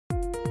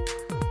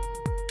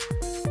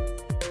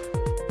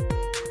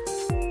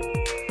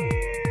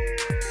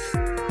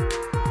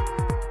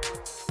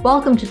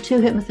Welcome to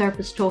Two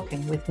Hypnotherapists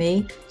Talking with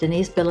me,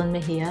 Denise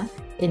Billen-Mejia,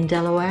 in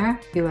Delaware,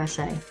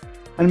 USA.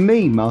 And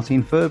me,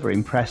 Martin Furber,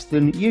 in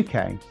Preston,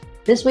 UK.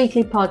 This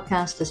weekly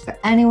podcast is for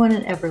anyone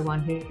and everyone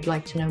who'd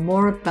like to know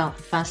more about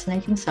the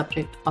fascinating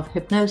subject of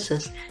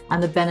hypnosis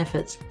and the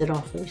benefits it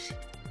offers.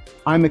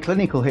 I'm a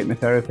clinical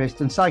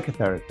hypnotherapist and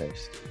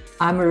psychotherapist.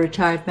 I'm a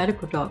retired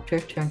medical doctor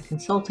turned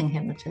consulting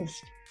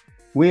hypnotist.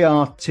 We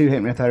are Two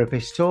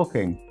Hypnotherapists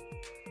Talking.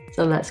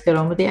 So let's get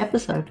on with the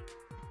episode.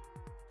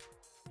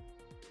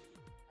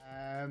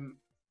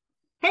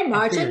 Hey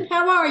Martin,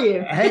 how are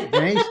you? Hey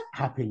Denise,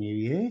 Happy New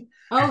Year.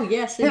 Oh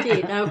yes,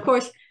 indeed. Now, of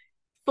course,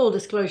 full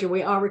disclosure,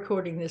 we are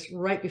recording this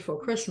right before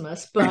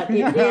Christmas, but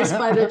it is,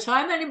 by the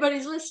time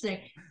anybody's listening,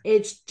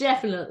 it's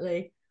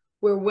definitely,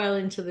 we're well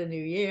into the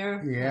new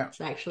year. Yeah.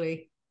 It's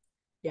actually,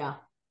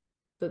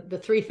 the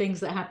three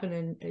things that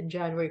happen in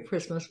January,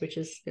 Christmas, which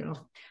is,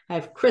 I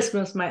have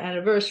Christmas, my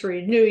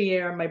anniversary, New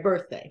Year, and my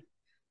birthday.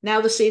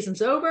 Now the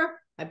season's over,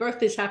 my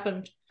birthday's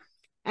happened,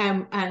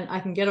 and I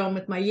can get on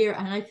with my year.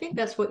 And I think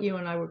that's what you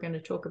and I were going to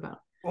talk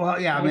about.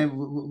 Well, yeah, right? I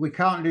mean, we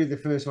can't do the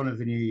first one of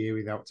the new year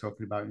without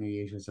talking about New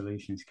Year's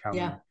resolutions, can we?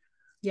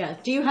 Yeah.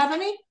 Do you have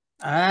any?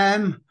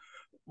 Well,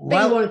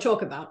 that you want to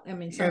talk about? I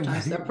mean,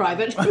 sometimes they're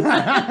private.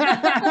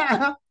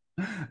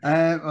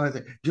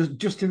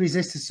 just to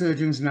resist the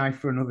surgeon's knife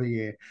for another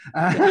year.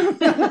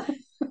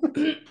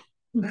 It's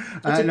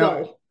a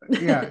goal.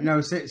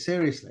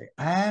 Seriously.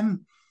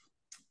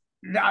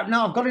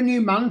 No, I've got a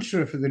new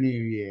mantra for the new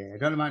year. I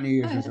don't know about New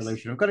Year's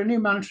resolution. I've got a new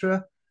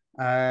mantra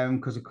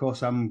because, of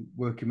course, I'm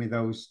working with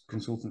those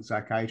consultant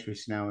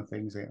psychiatrists now and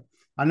things.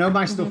 I know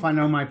my stuff. I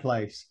know my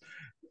place.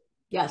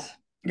 Yes.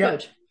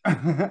 Good.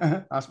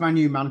 That's my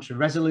new mantra.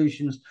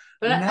 Resolutions.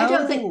 But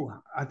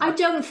I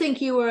don't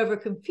think you were ever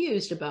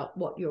confused about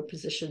what your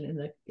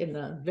position in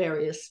the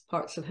various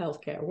parts of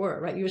healthcare were,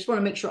 right? You just want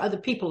to make sure other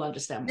people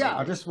understand. Yeah,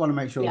 I just want to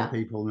make sure that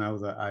people know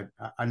that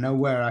I know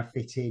where I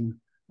fit in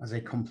as a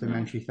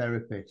complementary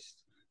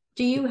therapist.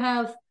 Do you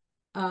have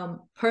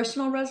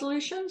personal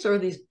resolutions or are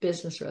these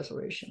business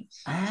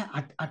resolutions?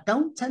 I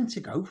don't tend to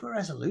go for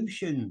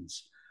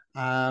resolutions.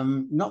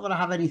 Not that I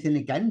have anything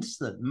against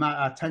them.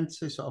 I tend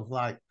to sort of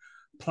like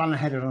plan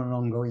ahead on an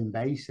ongoing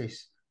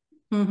basis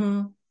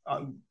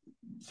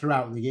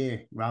throughout the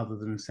year, rather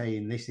than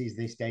saying this is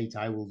this date,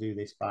 I will do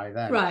this by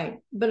then. Right.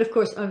 But of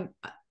course,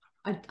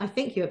 I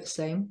think you have the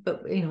same,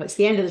 but it's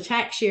the end of the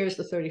tax year, is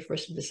the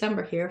 31st of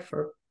December here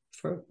for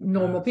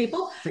normal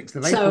people. 6th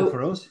of April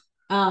for us.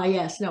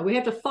 Yes. No, we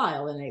have to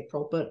file in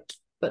April, but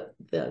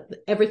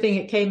everything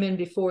that came in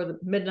before the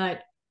midnight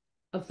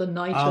of the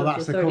night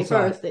of the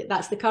 31st,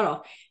 that's the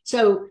cutoff.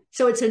 So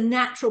it's a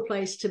natural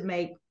place to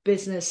make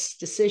business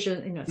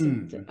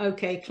decision.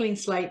 Okay, clean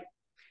slate.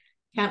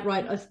 Can't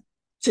write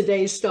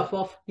today's stuff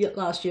off yet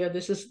last year.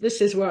 This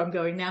is where I'm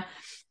going now.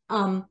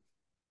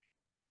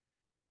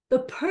 The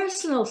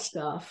personal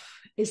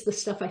stuff is the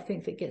stuff I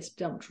think that gets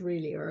dumped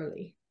really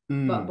early.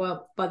 But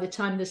by the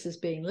time this is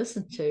being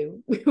listened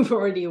to, we're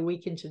already a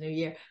week into New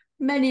Year.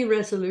 Many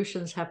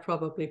resolutions have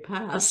probably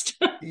passed.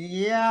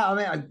 Yeah, I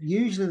mean,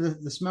 usually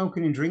the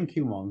smoking and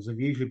drinking ones, have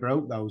usually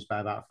broke those by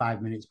about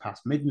 5 minutes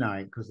past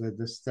midnight because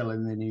they're still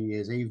in the New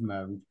Year's Eve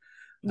mode.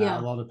 A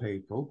lot of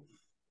people.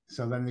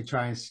 So then they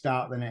try and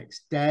start the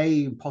next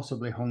day,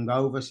 possibly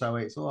hungover. So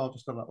it's, I'll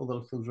just have that other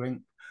little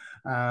drink.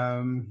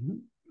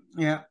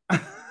 Yeah,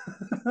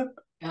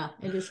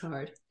 it is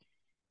hard.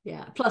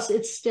 Yeah. Plus,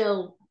 it's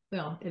still,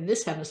 in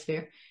this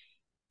hemisphere,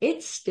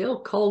 it's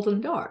still cold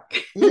and dark.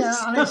 Yeah,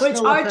 and it's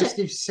still a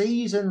festive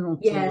season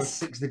until the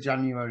 6th of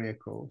January, of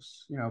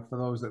course, for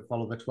those that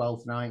follow the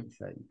 12th night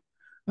thing.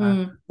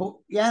 But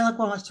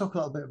let's talk a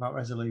little bit about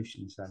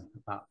resolutions then.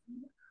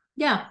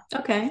 Yeah,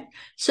 okay.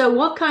 So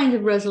what kind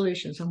of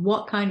resolutions and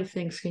what kind of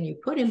things can you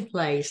put in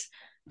place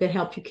that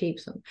help you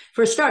keep them?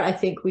 For a start, I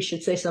think we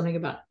should say something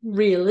about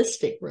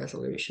realistic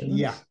resolutions.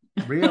 Yeah.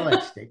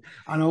 Realistic.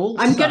 And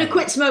also, I'm going to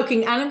quit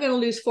smoking and I'm going to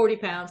lose 40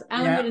 pounds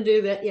and I'm going to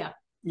do that. Yeah,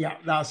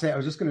 that's it. I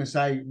was just going to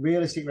say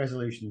realistic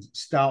resolutions,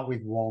 start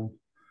with one.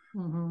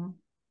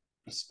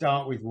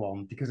 Start with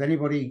one, because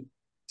anybody,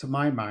 to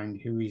my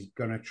mind, who is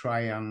going to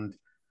try and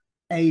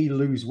A,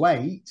 lose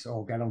weight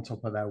or get on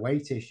top of their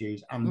weight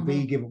issues and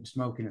B, give up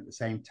smoking at the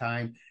same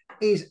time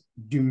is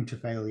doomed to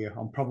failure,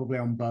 probably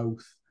on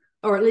both.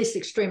 Or at least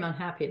extreme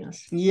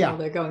unhappiness. Yeah. While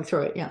they're going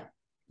through it.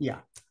 Yeah.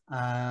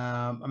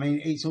 I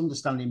mean, it's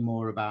understanding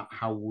more about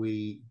how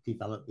we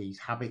develop these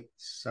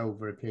habits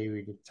over a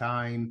period of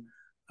time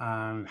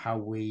and how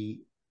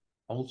we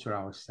alter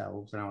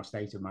ourselves and our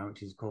state of mind,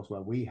 which is, of course,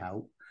 where we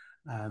help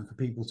for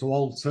people to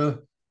alter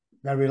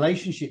their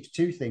relationships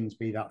to things,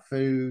 be that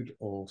food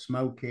or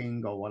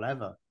smoking or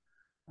whatever.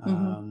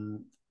 I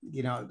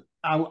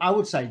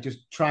would say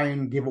just try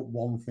and give up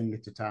one thing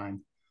at a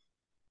time.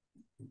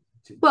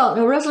 Well,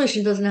 a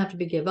resolution doesn't have to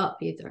be give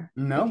up either.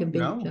 No, it can be,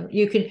 no.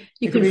 You can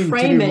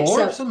frame it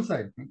more of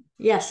something.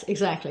 Yes,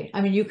 exactly.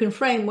 I mean, you can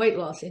frame weight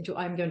loss into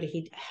I'm going to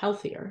eat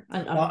healthier.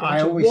 And I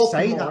always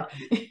say that.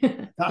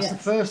 That's the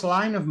first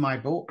line of my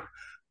book.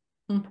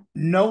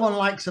 No one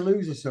likes a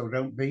loser, so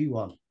don't be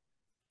one.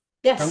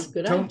 Yes,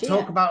 good don't idea.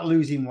 talk about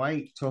losing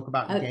weight. Talk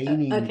about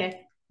gaining.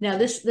 Okay. Now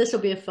this will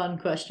be a fun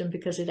question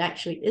because it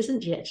actually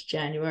isn't yet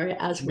January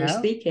as we're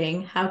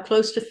speaking. How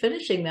close to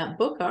finishing that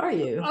book are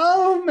you?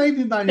 Oh,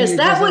 maybe my New Year's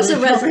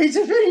resolution will be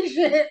to finish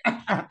it.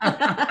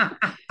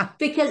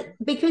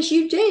 because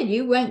you did.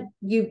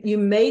 You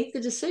made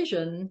the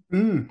decision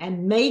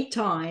and made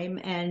time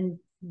and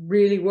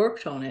really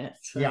worked on it.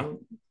 So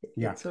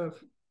yeah. Sort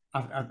of.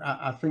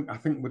 I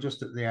think we're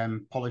just at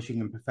the polishing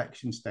and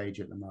perfection stage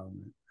at the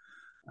moment.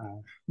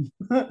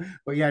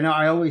 But yeah, no,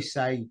 I always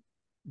say,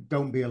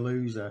 don't be a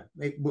loser.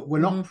 We're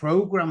not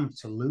programmed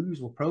to lose.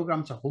 We're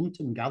programmed to hunt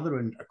and gather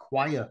and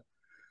acquire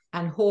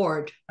and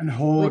hoard.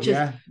 Which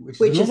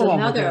is another one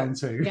we're going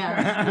to.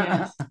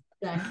 Yes,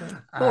 exactly.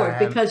 Hoard,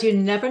 because you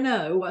never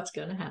know what's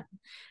going to happen.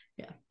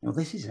 Yeah. Well,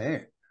 this is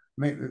it.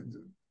 I mean,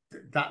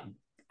 that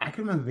I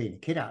can remember being a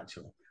kid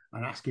actually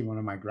and asking one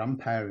of my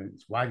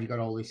grandparents, "Why have you got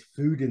all this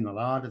food in the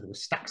larder?" There were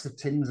stacks of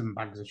tins and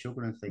bags of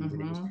sugar and things,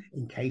 and it was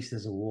in case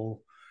there's a war.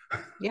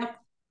 Yeah.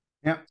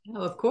 Yeah.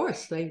 Oh, of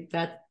course,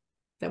 that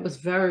was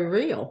very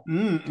real.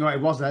 Well, it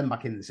was then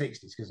back in the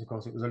 60s, because of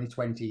course it was only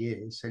 20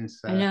 years since.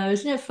 I know,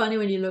 isn't it funny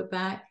when you look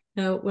back?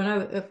 No, when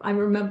I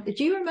remember,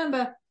 do you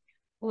remember?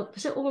 What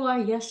was it? All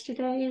Our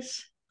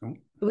Yesterdays. Oh.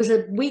 It was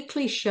a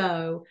weekly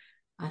show.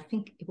 I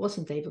think it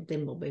wasn't David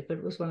Dimbleby, but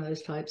it was one of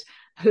those types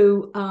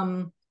who.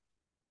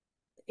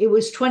 It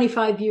was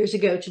 25 years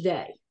ago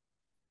today.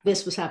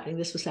 This was happening.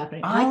 This was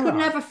happening. I could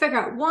never figure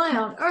out why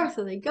on earth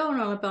are they going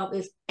on about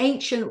this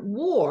ancient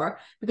war,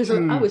 because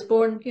I was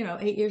born,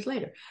 8 years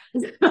later.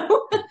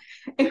 So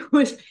it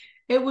was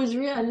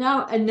real. And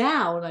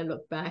now when I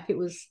look back, it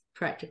was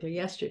practically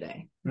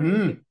yesterday.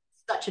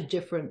 Such a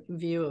different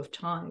view of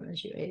time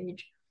as you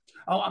age.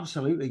 Oh,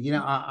 absolutely.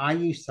 I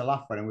used to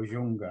laugh when I was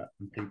younger,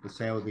 and people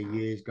say, "Oh, the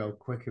years go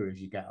quicker as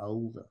you get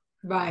older."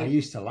 Right. I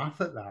used to laugh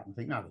at that and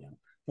think, "No, they don't."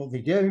 But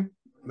they do.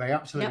 They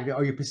absolutely do.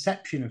 Or your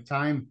perception of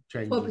time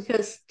changes. Well,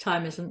 because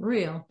time isn't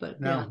real,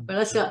 but but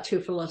that's not too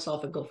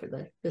philosophical for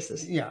that. This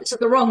is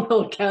the wrong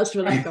podcast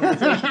for that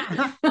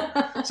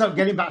conversation. So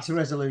getting back to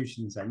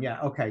resolutions then.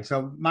 Yeah. Okay.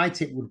 So my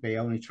tip would be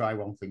only try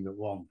one thing at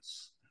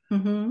once.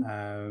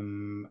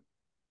 And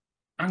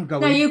go.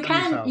 Now you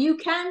can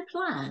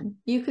plan.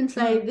 You can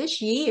say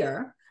this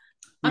year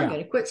I'm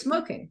going to quit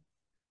smoking.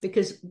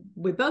 Because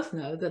we both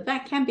know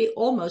that can be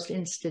almost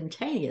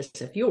instantaneous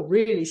if you're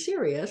really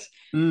serious,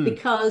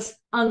 because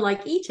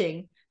unlike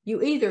eating,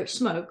 you either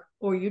smoke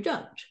or you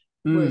don't.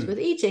 Whereas with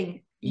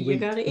eating, you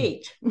got to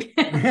eat.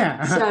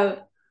 So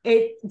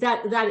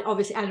that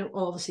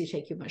obviously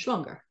take you much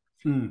longer.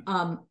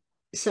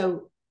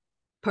 So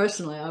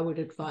personally, I would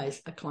advise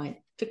a client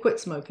to quit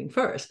smoking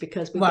first,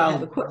 because we can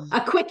have a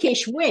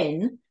quickish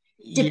win,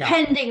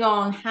 depending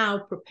on how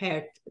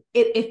prepared,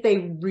 if they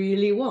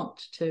really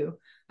want to.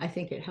 I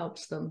think it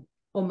helps them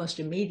almost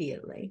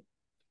immediately.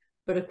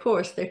 But of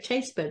course, their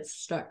taste buds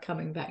start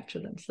coming back to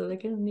them, so they're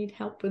going to need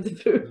help with the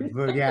food.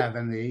 But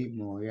then they eat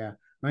more, I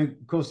mean,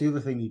 of course, the other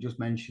thing you just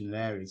mentioned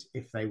there is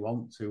if they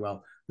want to.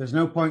 Well, there's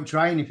no point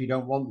trying if you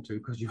don't want to,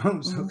 because you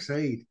won't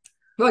succeed.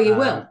 Well, you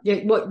will.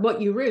 What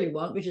you really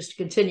want, which is to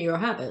continue your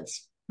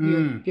habits.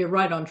 You're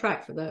right on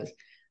track for those.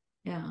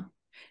 Yeah.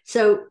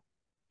 So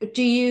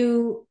do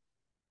you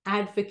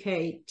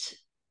advocate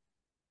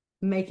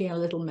making a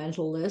little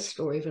mental list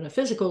or even a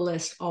physical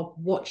list of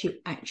what you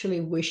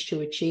actually wish to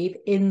achieve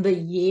in the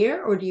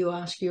year? Or do you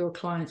ask your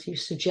clients, you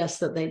suggest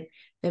that they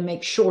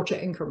make shorter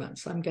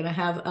increments? I'm going to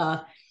have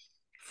a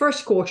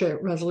first quarter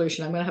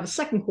resolution. I'm going to have a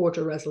second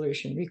quarter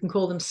resolution. You can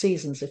call them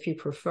seasons if you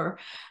prefer.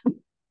 I'm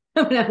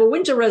going to have a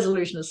winter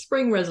resolution, a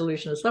spring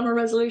resolution, a summer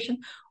resolution,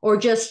 or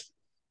just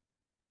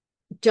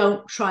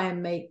don't try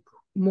and make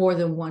more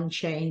than one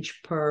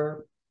change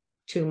per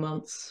 2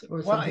 months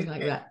or something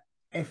like that.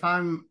 If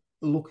I'm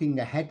looking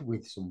ahead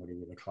with somebody,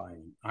 with a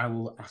client, I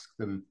will ask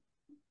them,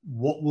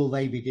 what will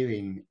they be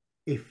doing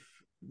if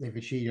they've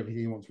achieved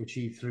everything they want to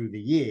achieve through the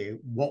year?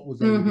 What will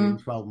they be doing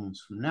 12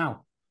 months from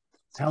now?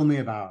 Tell me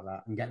about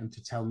that, and get them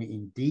to tell me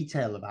in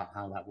detail about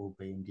how that will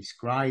be, and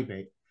describe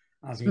it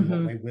as in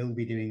what they will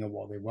be doing and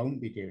what they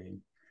won't be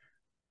doing.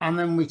 And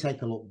then we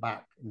take a look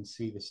back and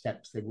see the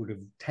steps they would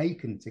have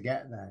taken to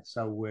get there.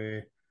 So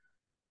we're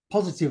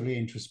positively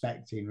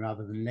introspecting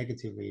rather than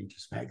negatively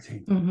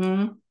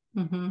introspecting.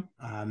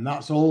 And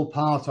that's all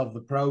part of the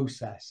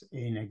process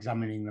in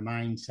examining the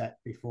mindset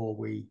before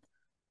we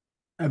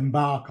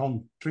embark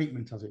on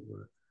treatment, as it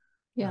were.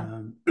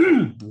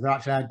 They're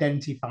actually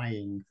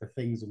identifying the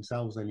things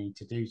themselves they need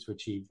to do to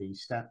achieve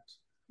these steps.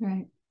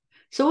 Right.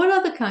 So what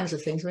other kinds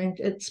of things? I mean,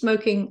 it's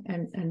smoking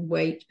and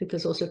weight,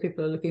 because also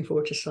people are looking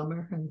forward to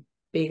summer and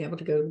being able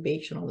to go to the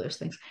beach and all those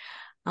things.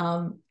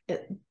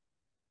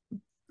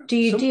 Do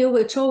you deal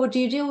at all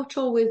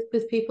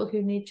with people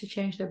who need to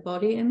change their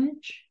body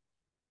image?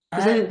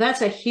 Because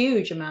that's a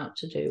huge amount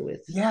to do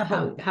with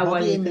how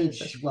body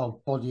image.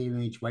 Well, body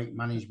image, weight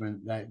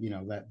management, they're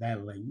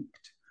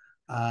linked.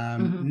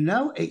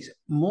 No, it's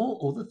more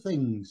other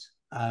things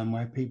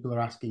where people are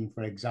asking,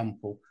 for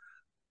example,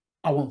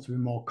 I want to be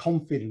more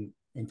confident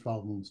in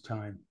 12 months'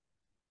 time.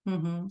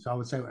 Mm-hmm. So I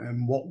would say,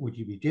 and what would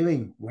you be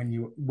doing when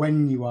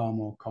you are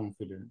more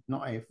confident?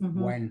 Not if,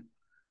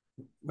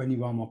 when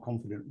you are more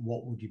confident,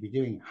 what would you be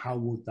doing? How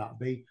would that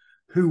be?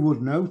 Who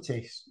would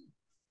notice?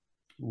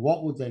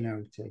 What would they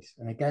notice?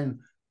 And again,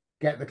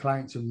 get the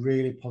client to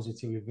really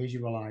positively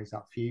visualize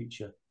that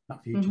future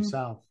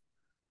self.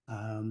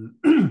 And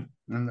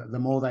the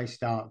more they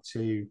start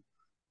to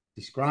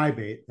describe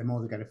it, the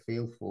more they get a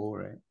feel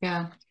for it.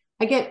 Yeah.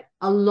 I get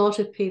a lot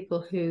of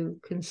people who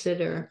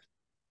consider,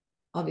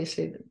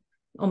 obviously,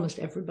 almost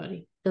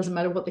everybody, doesn't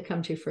matter what they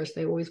come to first,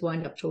 they always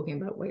wind up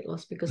talking about weight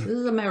loss because this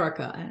is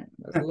America and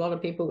there's a lot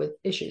of people with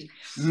issues.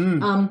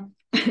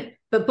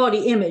 But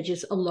body image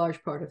is a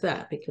large part of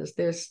that, because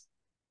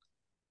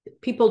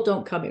people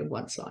don't come in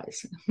one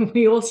size.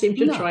 We all seem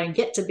to try and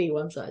get to be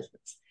one size.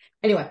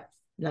 Anyway,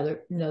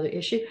 another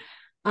issue.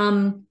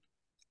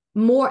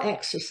 More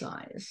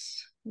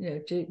exercise.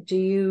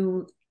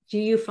 Do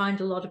you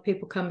find a lot of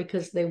people come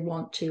because they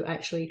want to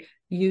actually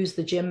use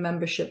the gym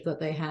membership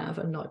that they have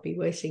and not be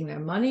wasting their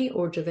money,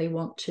 or do they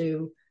want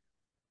to?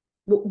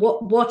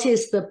 What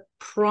is the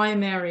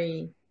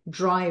primary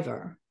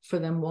driver for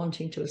them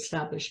wanting to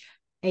establish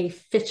a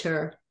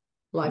fitter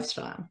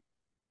lifestyle?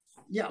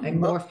 Yeah, a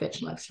more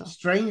fit lifestyle.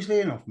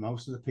 Strangely enough,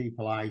 most of the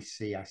people I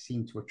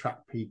seem to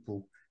attract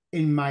people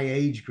in my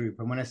age group.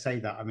 And when I say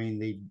that, I mean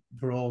the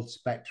broad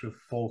spectrum of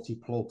 40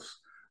 plus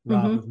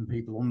rather than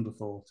people under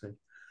 40.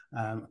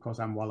 Of course,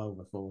 I'm well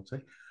over 40.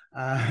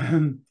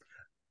 And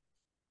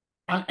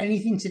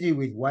anything to do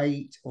with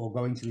weight or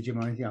going to the gym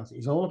or anything else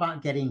is all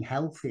about getting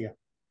healthier.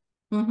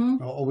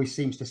 Or always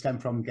seems to stem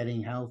from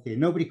getting healthier.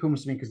 Nobody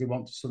comes to me because they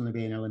want to suddenly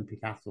be an Olympic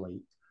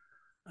athlete.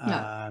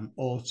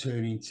 Or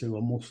turn into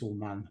a muscle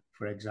man,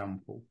 for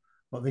example.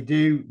 But they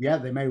do,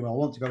 they may well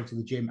want to go to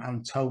the gym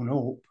and tone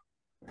up.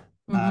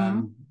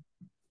 I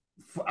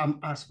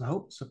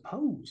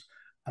suppose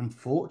I'm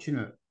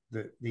fortunate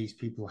that these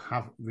people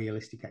have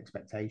realistic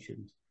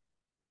expectations.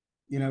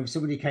 If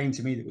somebody came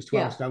to me that was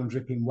 12 stone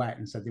dripping wet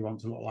and said they want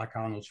to look like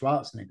Arnold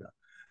Schwarzenegger,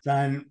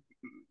 then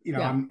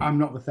I'm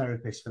not the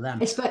therapist for them.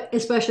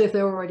 Especially if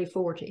they're already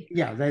 40.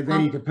 Yeah, they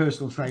need a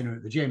personal trainer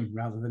at the gym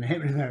rather than a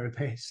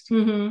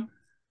hypnotherapist.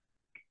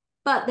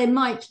 But they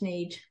might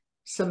need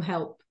some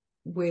help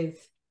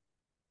with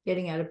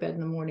getting out of bed in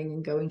the morning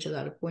and going to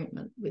that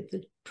appointment with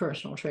the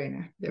personal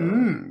trainer. There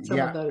are some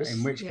of those.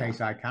 In which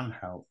case I can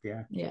help.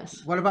 Yeah.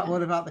 Yes. What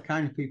about the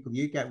kind of people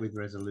you get with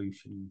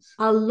resolutions?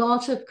 A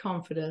lot of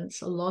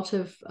confidence, a lot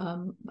of,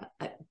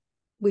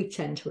 we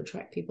tend to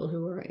attract people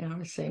who are in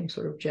our same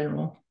sort of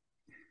general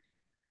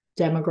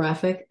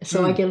demographic.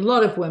 So I get a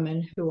lot of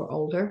women who are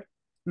older,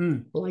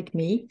 like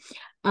me,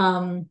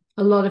 a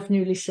lot of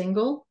newly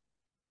single,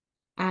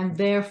 and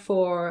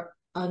therefore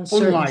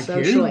uncertain. Unlike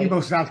socially. You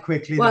must have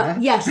quickly. Well, there.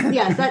 yes,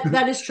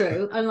 that is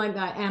true. Unlike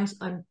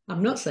I'm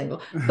not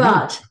single,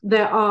 but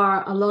there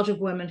are a lot of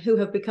women who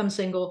have become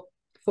single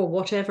for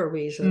whatever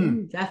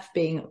reason, death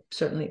being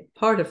certainly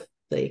part of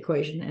the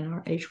equation in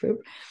our age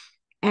group,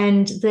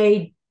 and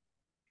they're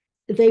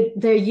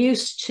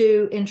used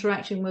to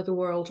interacting with the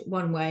world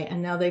one way,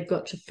 and now they've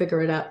got to figure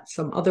it out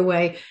some other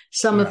way.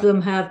 Some of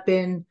them have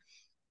been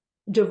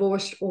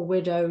divorced or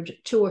widowed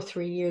 2 or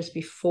 3 years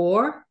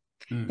before.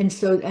 And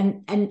so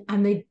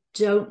and they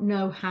don't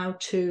know how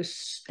to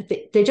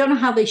they don't know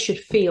how they should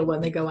feel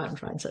when they go out and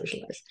try and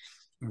socialize.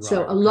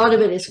 So a lot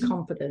of it is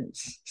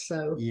confidence.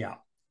 So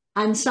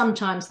and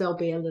sometimes there'll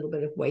be a little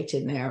bit of weight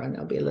in there, and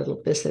there'll be a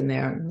little this in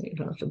there, and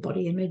the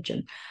body image.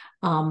 And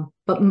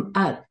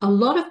but a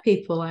lot of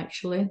people,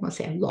 actually, I'll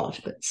say a lot,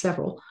 but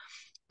several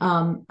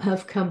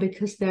have come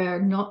because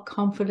they're not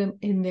confident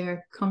in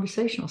their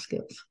conversational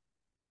skills.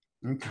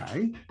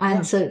 Okay.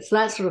 And so it's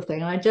that sort of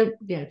thing. I don't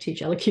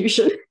teach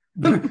elocution.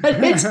 But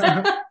it's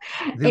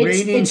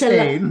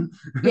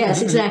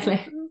yes, exactly.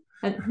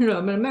 And,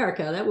 I'm in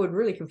America, that would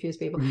really confuse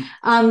people.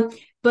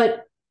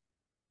 But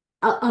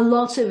a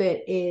lot of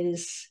it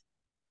is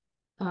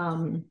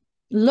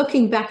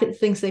looking back at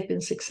things they've been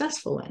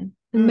successful in.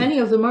 And many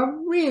of them are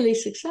really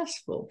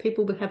successful.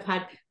 People who have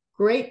had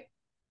great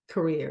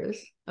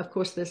careers. Of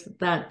course, there's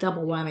that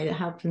double whammy that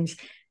happens.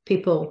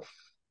 People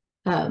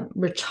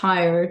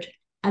retired,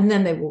 and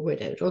then they were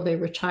widowed, or they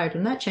retired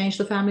and that changed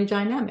the family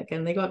dynamic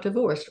and they got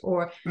divorced,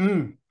 or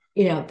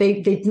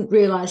they didn't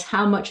realize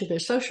how much of their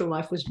social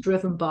life was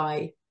driven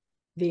by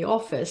the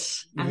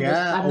office and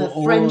the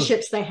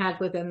friendships they had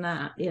within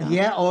that.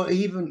 Or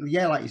even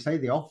like you say,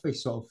 the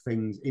office sort of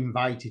things,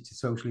 invited to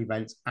social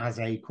events as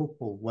a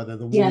couple, whether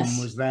the woman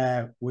was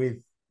there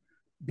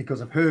because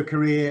of her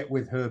career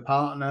with her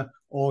partner,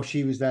 or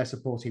she was there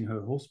supporting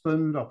her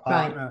husband or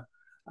partner.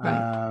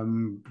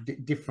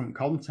 Different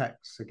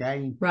contexts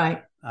again.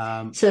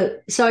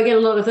 So I get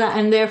a lot of that,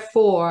 and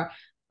therefore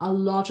a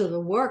lot of the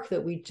work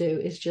that we do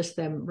is just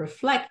them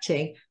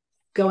reflecting,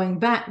 going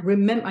back.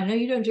 Remember, I know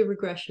you don't do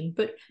regression,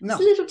 but it's a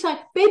little type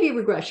baby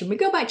regression. We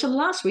go back to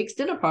last week's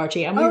dinner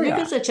party and we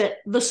revisit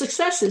the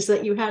successes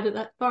that you had at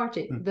that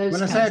party.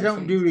 When I say I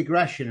don't do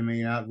regression, I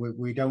mean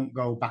we don't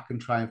go back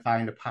and try and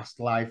find a past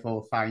life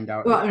or find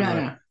out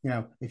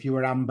if you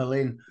were Anne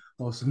Boleyn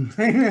or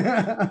something.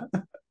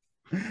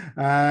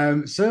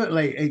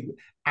 Certainly,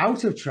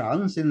 out of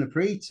trance in the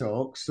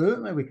pre-talk,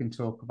 certainly we can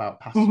talk about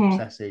past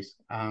successes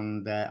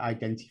and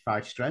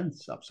identify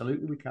strengths.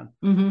 Absolutely, we can.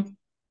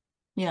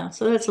 Yeah,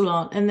 so that's a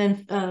lot. And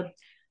then, but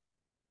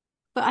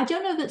I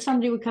don't know that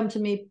somebody would come to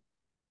me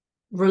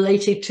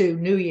related to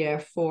New Year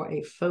for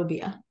a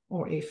phobia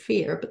or a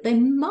fear, but they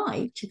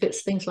might if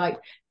it's things like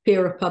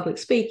fear of public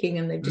speaking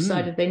and they've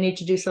decided they need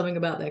to do something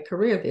about their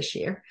career this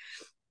year.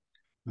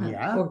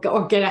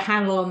 Or get a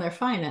handle on their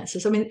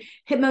finances. I mean,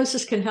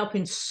 hypnosis can help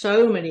in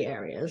so many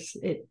areas.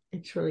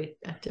 It's really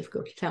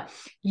difficult to tell.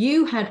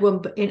 You had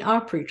one in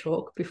our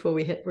pre-talk before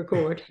we hit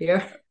record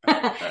here.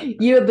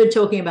 You have been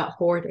talking about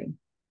hoarding.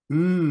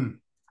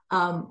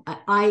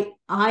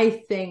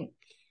 I think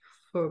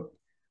for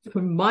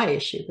my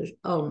issue was,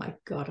 oh my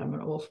God, I'm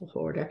an awful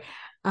hoarder.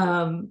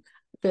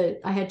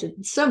 That I had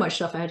so much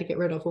stuff I had to get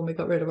rid of when we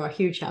got rid of our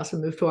huge house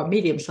and moved to our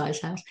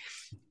medium-sized house.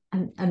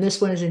 And this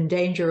one is in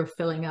danger of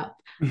filling up.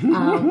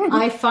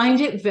 I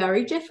find it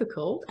very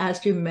difficult,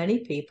 as do many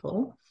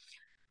people,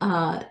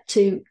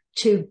 to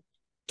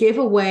give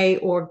away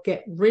or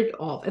get rid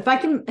of. If I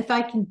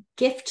can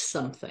gift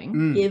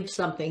something, give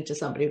something to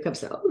somebody who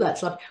comes and says, "Oh,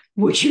 that's lovely.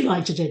 Would you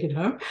like to take it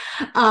home?"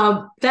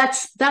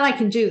 That I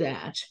can do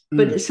that.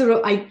 But it's sort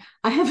of I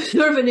have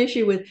sort of an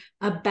issue with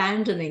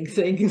abandoning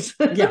things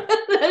that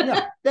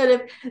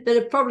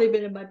have probably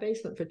been in my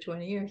basement for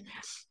 20 years.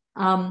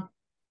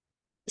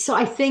 So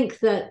I think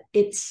that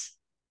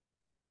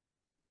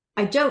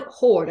I don't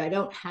hoard. I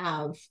don't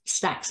have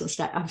stacks and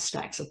stacks. I have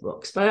stacks of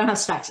books, but I don't have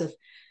stacks of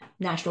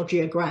National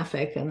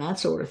Geographic and that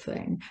sort of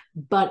thing.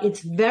 But it's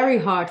very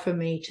hard for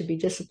me to be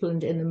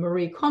disciplined in the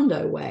Marie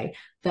Kondo way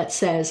that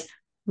says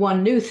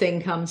one new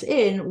thing comes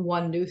in,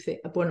 one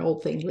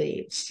old thing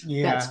leaves.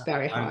 Yeah, that's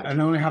very hard.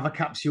 And only have a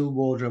capsule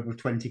wardrobe of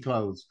 20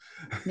 clothes.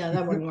 No,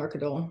 that wouldn't work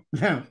at all.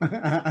 No.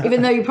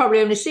 Even though you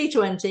probably only see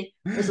 20,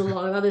 there's a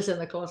lot of others in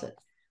the closet.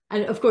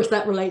 And of course,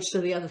 that relates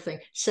to the other thing.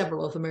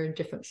 Several of them are in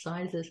different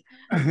sizes.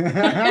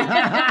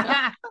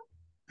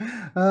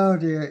 Oh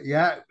dear.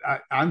 Yeah,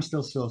 I'm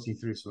still sorting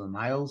through some of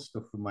my old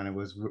stuff from when I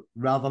was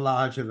rather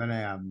larger than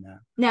I am now.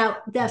 Now,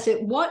 that's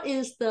it. What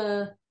is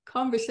the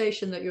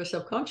conversation that your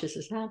subconscious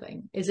is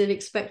having? Is it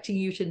expecting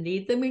you to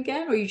need them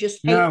again, or you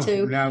just hate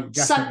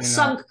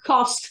sunk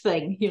cost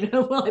thing? You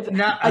know, well,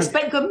 I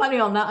spent good money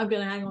on that. I'm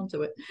going to hang on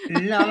to it.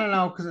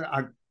 No, because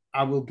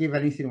I will give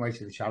anything away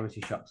to the charity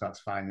shops.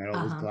 That's fine. They're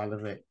always glad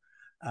of it.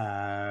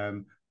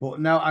 But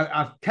no,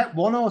 I've kept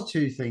one or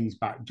two things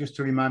back just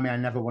to remind me I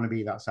never want to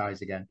be that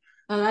size again.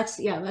 Oh, that's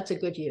a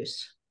good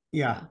use.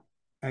 Yeah.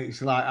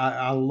 It's like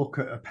I'll look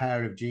at a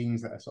pair of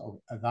jeans that are sort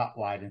of that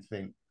wide and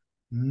think,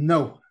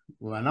 no,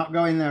 we're not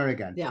going there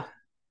again. Yeah.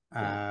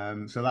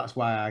 So that's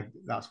why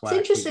it's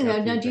interesting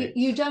though. Now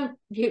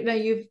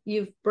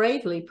you've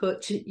bravely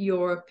put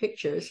your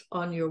pictures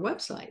on your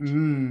website.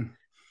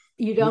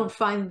 You don't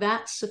find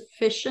that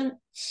sufficient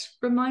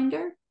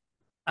reminder?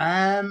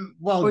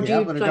 Well, but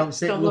I don't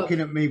sit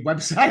looking at my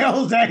website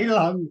all day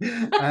long.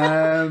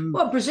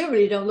 Well,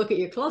 presumably you don't look at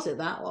your closet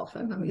that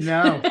often. I mean...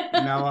 No,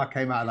 I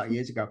came out of that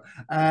years ago.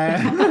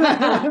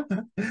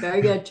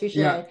 Very good, touche.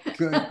 Yeah,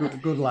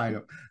 good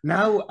lineup.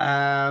 No,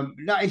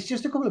 it's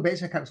just a couple of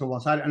bits I kept on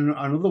one side, and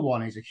another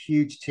one is a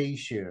huge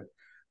T-shirt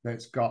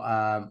that's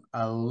got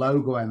a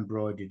logo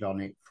embroidered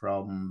on it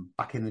from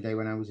back in the day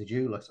when I was a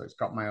jeweler. So it's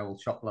got my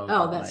old shop logo.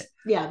 Oh, that's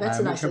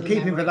a nice. Which I'm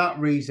keeping for that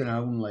reason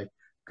only.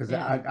 Because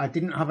I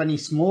didn't have any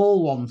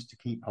small ones to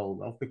keep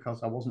hold of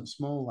because I wasn't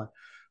small then.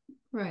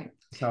 Right.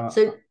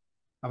 So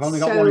I've only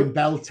got one in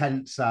bell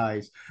tent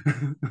size.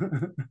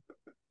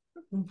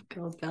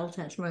 God, bell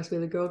tents mostly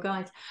the girl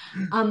guides.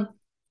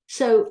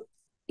 So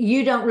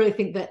you don't really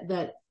think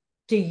that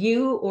do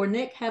you or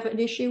Nick have an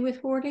issue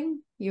with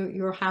hoarding?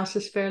 Your house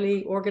is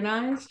fairly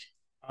organized?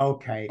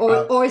 Okay.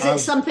 Or is it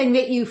something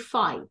that you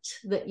fight,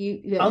 that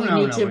you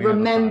need to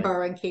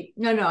remember and keep?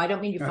 No, I don't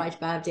mean you fight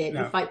about it.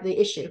 You fight the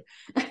issue.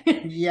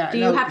 Yeah. Do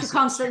you have to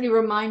constantly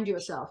remind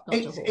yourself not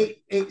to hoard?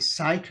 It's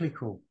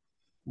cyclical.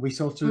 We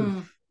sort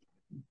of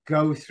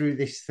go through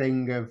this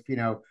thing of,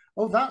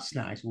 oh, that's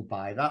nice. We'll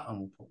buy that and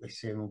we'll put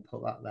this in, we'll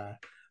put that there.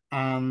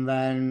 And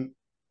then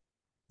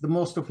the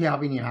more stuff you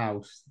have in your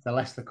house, the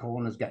less the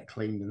corners get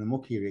cleaned and the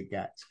muckier it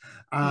gets.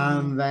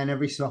 And then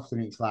every so often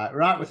it's like,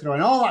 right, we're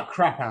throwing all that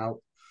crap out.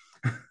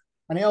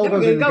 And it all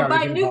goes in the garage.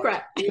 Buy new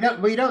crap.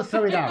 But you don't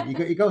throw it out.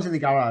 It goes in the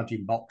garage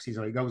in boxes,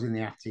 or it goes in the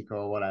attic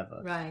or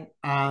whatever. Right.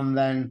 And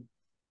then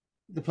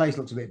the place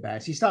looks a bit bare.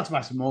 So you start to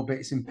buy some more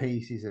bits and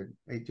pieces, and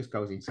it just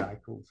goes in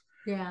cycles.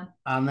 Yeah.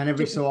 And then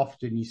every so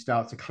often you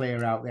start to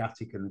clear out the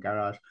attic and the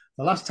garage.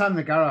 The last time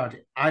the garage,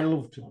 I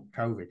loved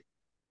COVID.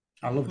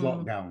 I loved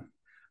lockdown.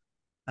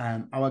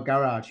 Our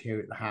garage here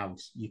at the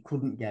house, you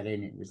couldn't get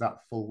in. It was that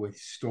full with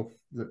stuff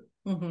that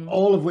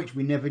all of which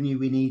we never knew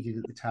we needed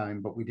at the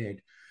time, but we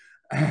did.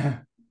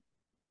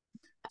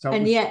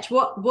 Yet,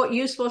 what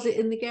use was it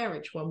in the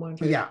garage?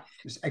 Yeah,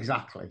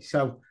 exactly.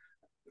 So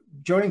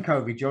during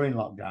COVID, during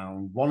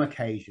lockdown, one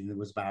occasion there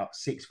was about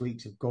 6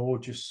 weeks of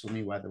gorgeous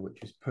sunny weather, which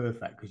was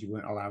perfect because you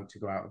weren't allowed to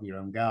go out of your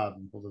own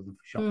garden other than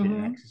for shopping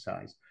and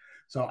exercise.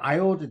 So I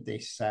ordered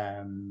this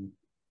Dexian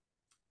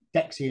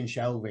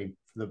shelving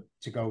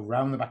to go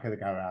round the back of the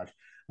garage.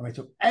 And we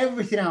took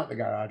everything out the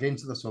garage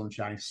into the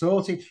sunshine,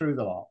 sorted through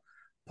the lot,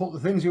 put the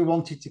things we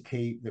wanted to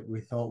keep that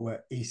we thought were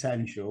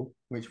essential,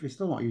 which we've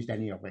still not used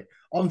any of it,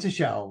 onto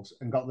shelves,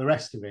 and got the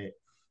rest of it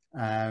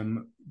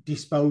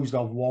disposed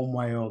of one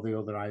way or the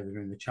other, either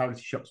in the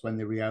charity shops when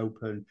they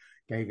reopened,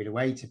 gave it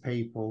away to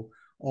people,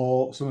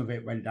 or some of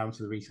it went down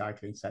to the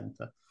recycling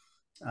centre,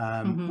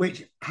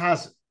 which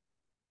has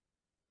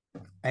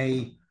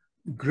a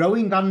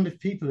growing band of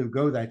people who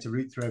go there to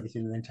root through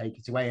everything and then take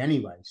it away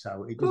anyway.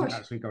 So it doesn't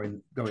actually go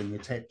in the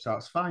tip, so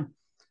that's fine.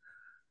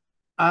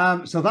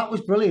 So that was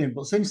brilliant.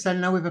 But since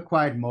then, now we've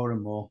acquired more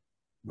and more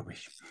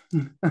rubbish.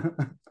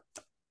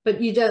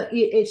 But you don't,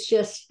 it's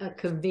just a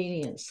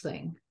convenience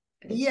thing.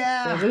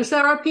 Yeah. Because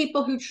there are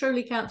people who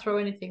truly can't throw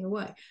anything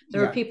away.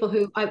 There are people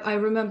who, I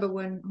remember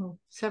when,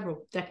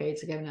 several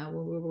decades ago now,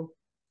 when we were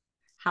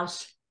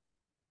house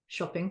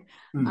shopping,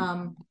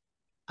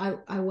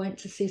 I went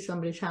to see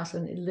somebody's house,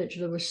 and it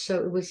literally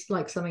it was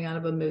like something out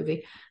of a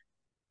movie.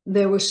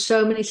 There were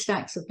so many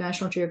stacks of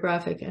National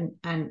Geographic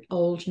and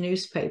old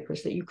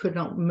newspapers that you could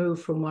not move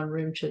from one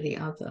room to the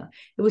other.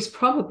 It was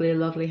probably a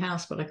lovely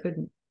house, but I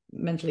couldn't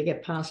mentally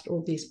get past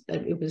all these.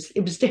 It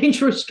was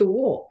dangerous to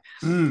walk.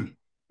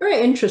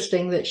 Very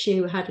interesting that she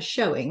had a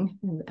showing,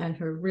 and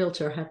her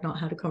realtor had not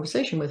had a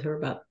conversation with her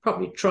about,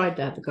 probably tried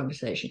to have the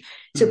conversation.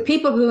 So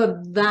people who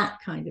have that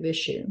kind of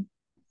issue,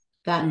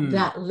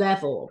 that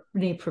level,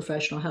 need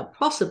professional help,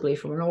 possibly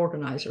from an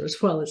organizer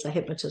as well as a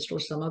hypnotist or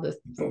some other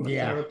form of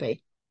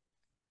therapy.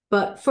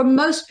 But for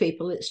most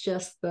people, it's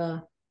just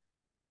the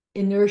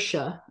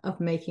inertia of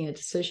making a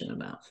decision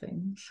about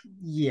things.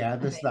 Yeah,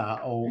 there's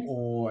that.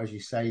 Or as you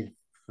say,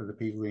 for the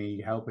people who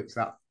need help, it's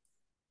that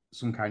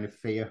some kind of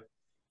fear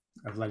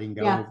of letting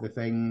go of the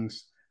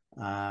things.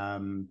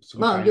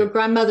 Your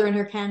grandmother and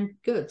her canned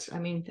goods. I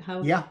mean,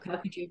 how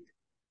could you?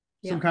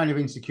 Some kind of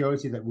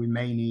insecurity that we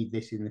may need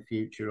this in the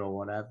future or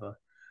whatever.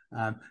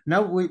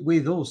 Now,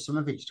 with us, some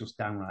of it's just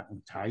downright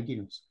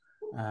untidiness,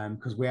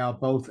 because we are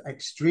both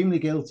extremely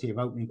guilty of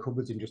opening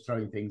cupboards and just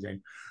throwing things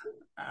in.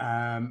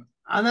 And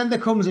then there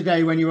comes a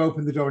day when you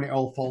open the door and it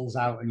all falls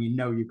out, and you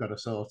know you've got to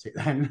sort it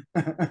then.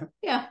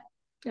 Yeah.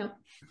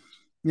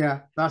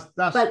 That's.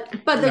 But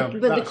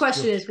the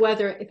question is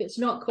whether, if it's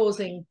not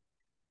causing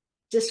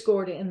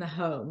discord in the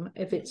home,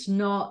 if it's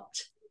not,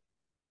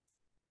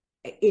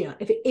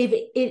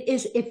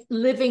 if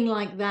living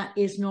like that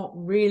is not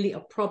really a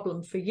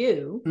problem for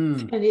you,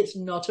 then it's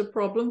not a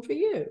problem for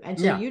you, and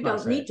so you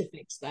don't need to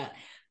fix that.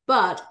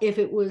 But if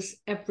it was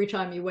every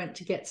time you went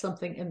to get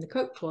something in the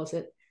coat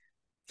closet,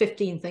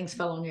 15 things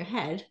fell on your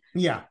head,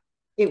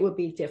 it would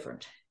be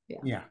different.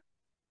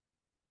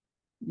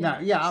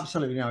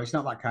 Absolutely. No, it's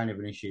not that kind of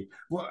an issue.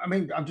 Well, I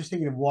mean, I'm just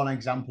thinking of one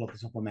example off the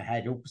top of my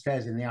head.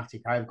 Upstairs in the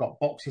attic, I've got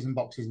boxes and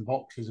boxes and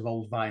boxes of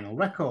old vinyl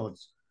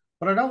records,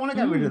 but I don't want to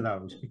get rid of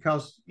those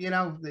because,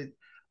 the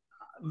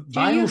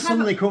vinyl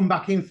suddenly come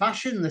back in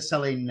fashion. They're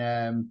selling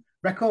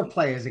record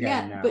players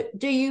again now. But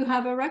do you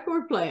have a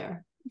record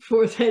player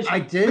for that? I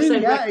do,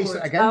 that's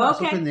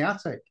up in the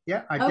attic.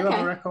 Yeah, I do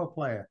have a record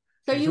player.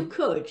 So you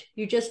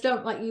just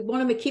don't, you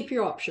want to keep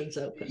your options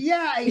open.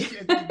 Yeah,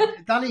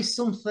 that is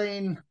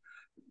something,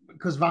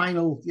 because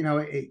vinyl,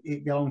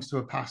 it belongs to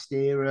a past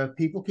era.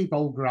 People keep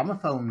old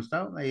gramophones,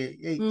 don't they?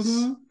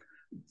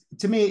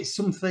 To me, it's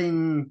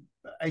something.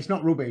 It's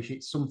not rubbish.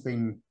 It's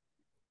something.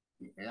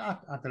 I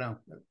don't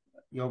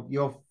know.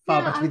 You're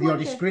far better with your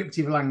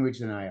descriptive language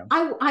than I am.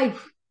 I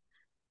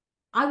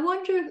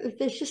wonder if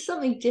there's just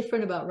something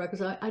different about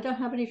records. I don't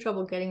have any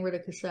trouble getting rid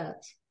of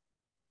cassettes.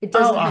 It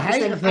doesn't. I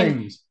hate the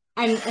things.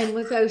 And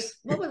with those,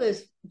 what were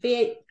those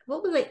V8?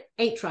 What were the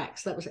 8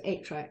 tracks? That was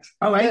 8 tracks.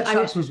 Oh, 8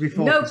 tracks was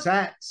before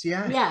cassettes.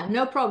 Yeah,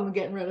 no problem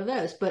getting rid of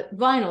those. But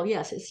vinyl,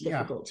 yes, it's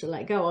difficult to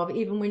let go of,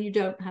 even when you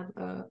don't have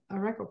a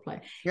record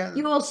player. Yeah.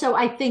 You also,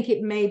 I think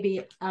it may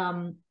be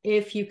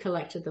if you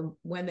collected them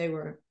when they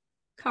were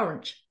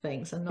current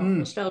things and not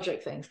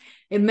nostalgic things.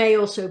 It may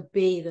also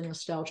be the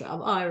nostalgia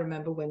of, I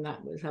remember when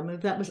that was. I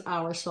mean, that was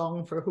our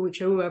song for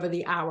whoever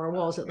the hour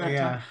was at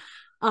that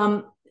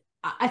time.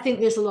 I think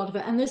there's a lot of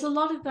it, and there's a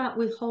lot of that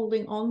with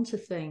holding on to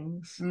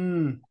things.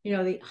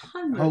 The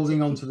hundreds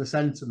holding on to the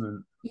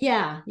sentiment.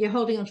 Yeah, you're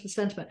holding on to the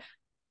sentiment.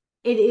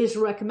 It is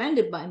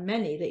recommended by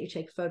many that you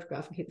take a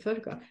photograph and keep the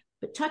photograph,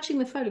 but touching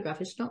the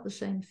photograph is not the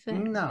same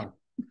thing. No,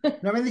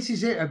 I mean, this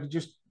is it.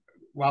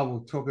 While we're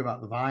talking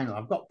about the vinyl,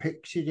 I've got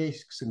picture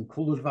discs and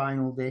coloured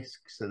vinyl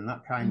discs and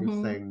that kind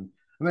of thing.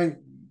 I mean,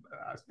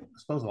 I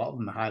suppose a lot of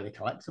them are highly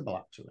collectible,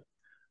 actually.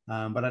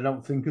 But I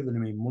don't think of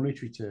them in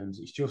monetary terms.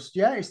 It's just,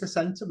 it's the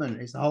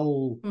sentiment. It's the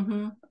whole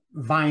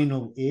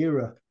vinyl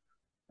era.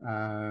 So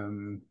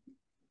I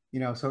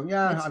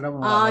don't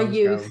know. Our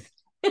youth.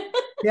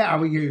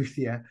 Our youth,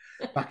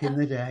 back in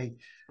the day.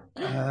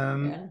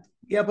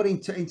 But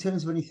in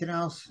terms of anything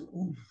else,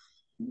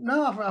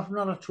 no, I've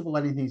not had trouble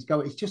letting things go.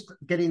 It's just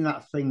getting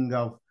that thing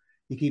of,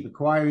 you keep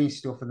acquiring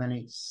stuff and then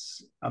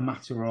it's a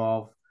matter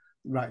of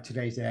right,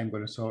 today's the day I'm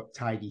going to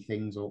tidy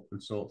things up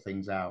and sort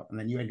things out. And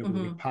then you end up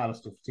with a big pile of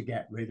stuff to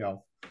get rid of.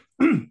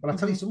 But I'll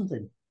tell you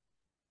something,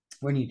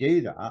 when you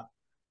do that,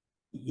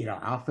 you know,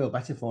 I'll feel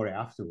better for it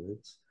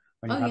afterwards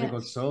when you've had a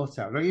good sort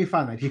out. Don't you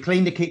find that if you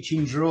clean the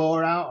kitchen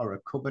drawer out or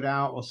a cupboard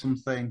out or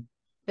something?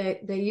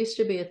 There used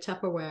to be a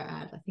Tupperware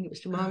ad. I think it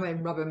was Tomorrow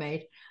and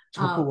Rubbermaid.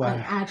 Tupperware.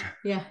 An ad.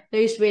 Yeah,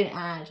 there used to be an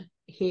ad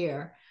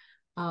here.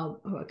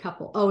 Or a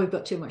couple. Oh, we've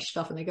got too much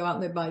stuff, and they go out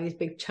and they buy these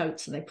big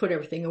totes and they put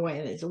everything away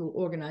and it's all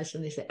organized.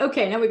 And they say,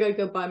 "Okay, now we got to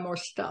go buy more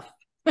stuff."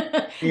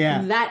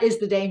 Yeah, that is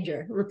the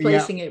danger.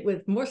 Replacing it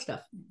with more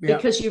stuff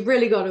because you've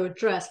really got to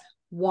address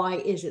why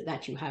is it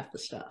that you have the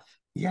stuff.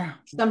 Yeah.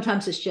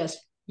 Sometimes it's just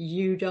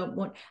you don't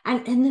want,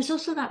 and there's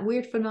also that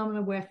weird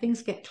phenomenon where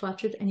things get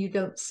cluttered and you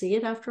don't see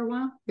it after a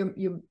while.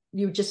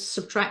 You just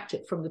subtract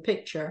it from the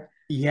picture.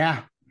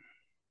 Yeah.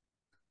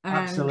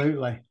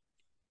 Absolutely.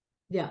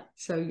 Yeah.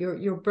 So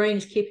your brain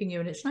is keeping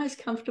you in its nice,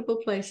 comfortable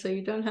place, so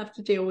you don't have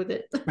to deal with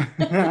it.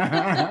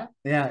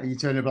 Yeah, you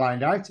turn a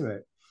blind eye to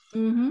it.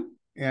 Mm-hmm.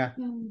 Yeah.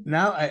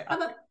 Now,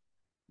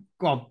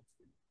 go on.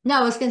 No,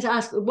 I was going to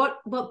ask,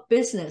 what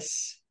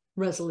business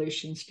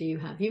resolutions do you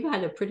have? You've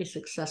had a pretty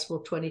successful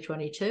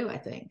 2022, I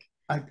think.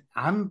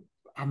 I'm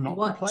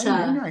not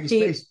complaining.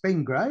 It's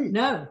been great.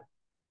 No.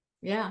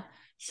 Yeah.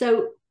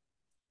 So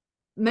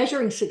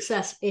measuring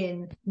success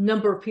in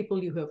number of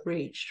people you have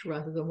reached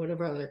rather than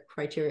whatever other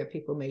criteria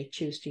people may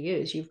choose to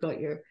use. We've got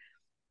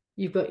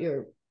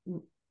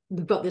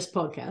this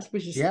podcast,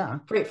 which is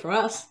great for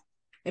us.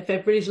 If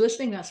everybody's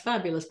listening, that's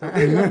fabulous, but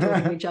we love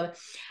talking to each other.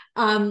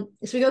 So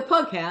we got a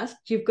podcast.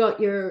 You've got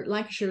your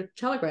Lancashire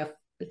Telegraph,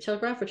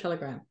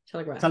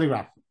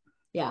 Telegraph.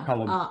 Yeah.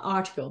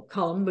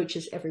 Column, which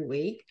is every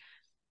week.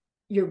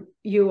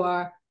 You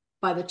are,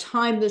 by the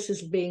time this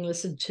is being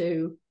listened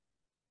to,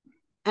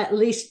 at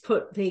least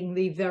putting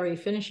the very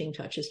finishing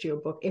touches to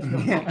your book, if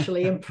not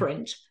actually in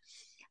print.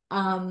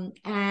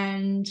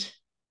 And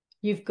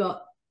you've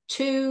got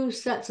 2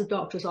 sets of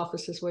doctor's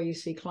offices where you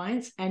see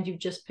clients, and you've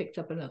just picked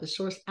up another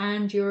source,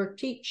 and you're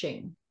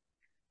teaching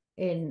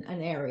in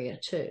an area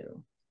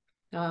too.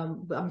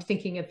 I'm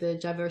thinking of the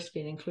diversity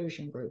and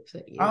inclusion group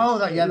that you.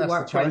 That's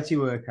the charity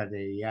work I do.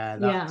 Yeah,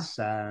 that's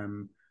I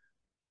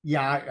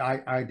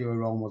do a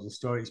role model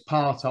story. It's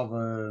part of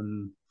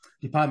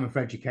Department for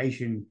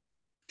Education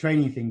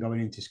training thing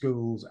going into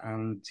schools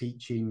and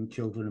teaching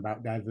children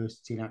about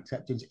diversity and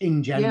acceptance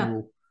in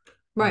general.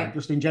 Right.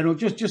 Just in general,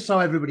 just so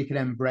everybody can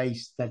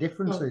embrace their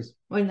differences.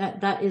 Well,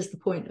 that is the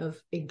point of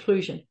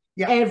inclusion.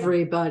 Yeah.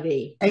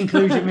 Everybody.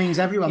 Inclusion means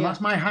everyone.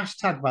 That's my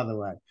hashtag, by the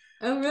way.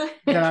 Oh, really?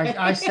 Yeah,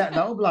 I set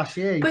that up last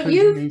year. But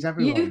means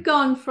everyone. You've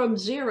gone from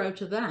 0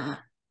 to that.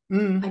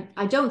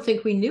 I don't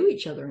think we knew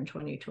each other in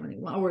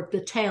 2021 or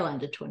the tail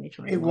end of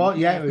 2021. It was,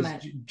 it was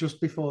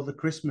just before the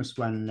Christmas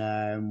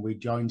when we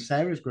joined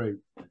Sarah's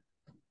group.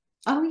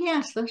 Oh,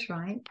 yes, that's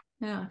right.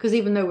 Yeah, because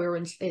even though we were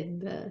in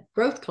the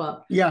growth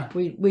club,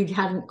 we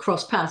hadn't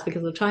crossed paths because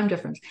of the time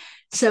difference.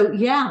 So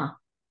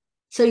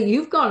so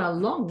you've gone a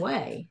long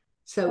way.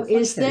 So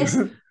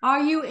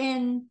are you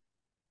in?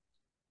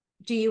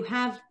 Do you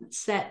have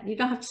set? You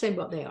don't have to say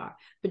what they are,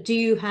 but do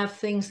you have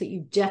things that you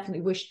definitely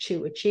wish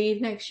to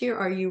achieve next year?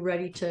 Are you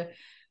ready to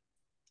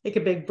take a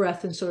big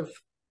breath and sort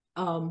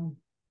of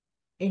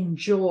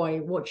enjoy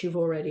what you've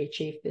already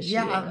achieved this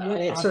year?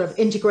 Sort of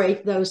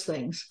integrate those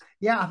things.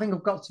 Yeah, I think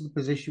I've got to the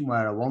position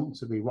where I want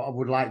to be. What I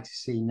would like to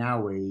see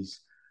now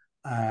is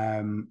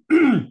I'm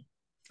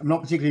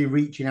not particularly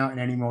reaching out in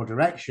any more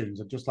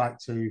directions. I'd just like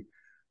to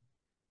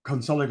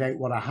consolidate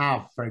what I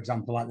have, for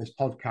example, like this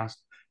podcast,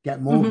 get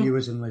more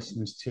viewers and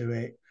listeners to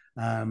it.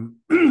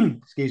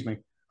 Excuse me.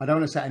 I don't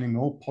want to set any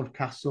more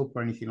podcasts up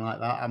or anything like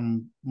that.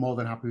 I'm more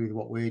than happy with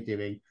what we're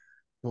doing.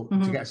 But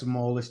to get some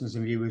more listeners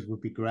and viewers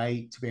would be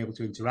great. To be able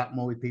to interact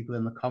more with people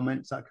in the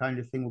comments, that kind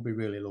of thing would be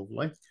really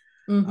lovely.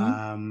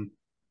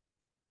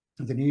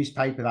 The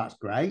newspaper, that's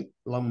great.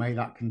 Long may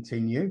that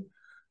continue.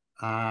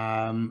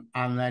 And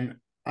then,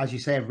 as you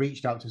say, I've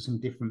reached out to some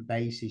different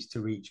bases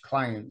to reach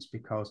clients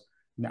because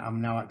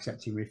I'm now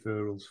accepting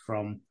referrals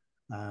from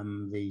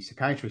the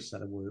psychiatrists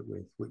that I work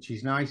with, which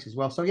is nice as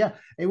well. So yeah,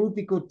 it would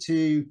be good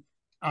to,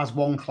 as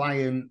one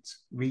client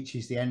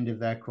reaches the end of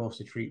their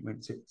course of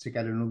treatment, to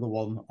get another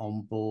one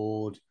on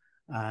board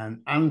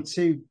and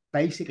to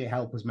basically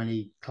help as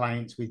many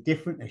clients with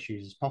different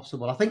issues as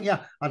possible. I think,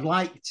 I'd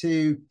like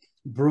to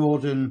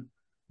broaden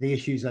the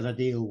issues that I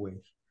deal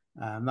with.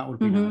 That would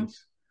be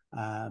nice.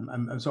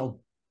 And sort of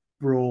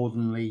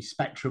broaden the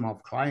spectrum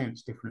of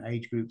clients, different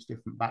age groups,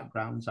 different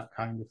backgrounds, that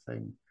kind of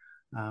thing.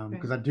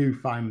 Because I do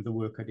find the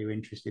work I do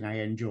interesting.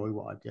 I enjoy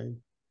what I do.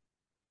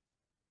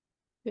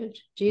 Good.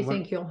 Do you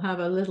think you'll have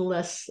a little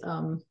less,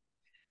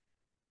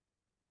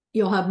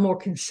 you'll have more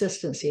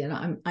consistency?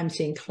 And I'm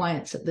seeing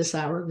clients at this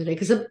hour of the day,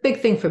 because a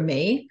big thing for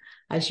me,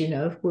 as you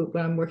know,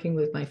 when I'm working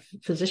with my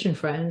physician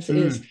friends,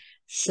 is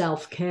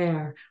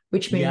self-care,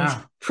 which means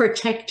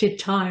protected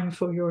time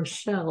for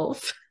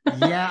yourself.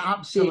 Yeah,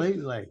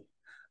 absolutely.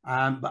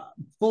 But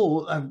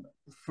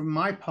from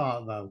my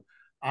part, though,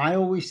 I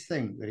always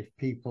think that if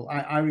people,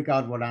 I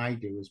regard what I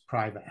do as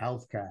private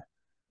healthcare.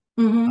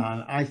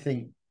 And I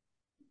think,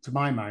 to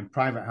my mind,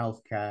 private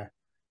healthcare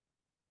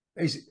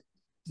is,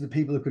 the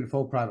people who can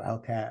afford private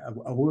healthcare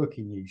are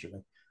working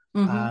usually.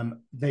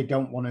 They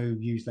don't want to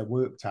use their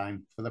work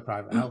time for the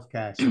private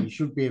healthcare. So you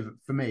should be,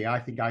 for me, I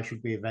think I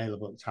should be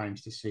available at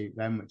times to suit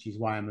them, which is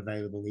why I'm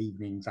available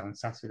evenings and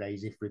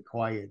Saturdays if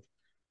required.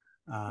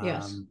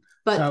 Yes.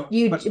 But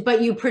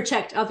you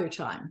protect other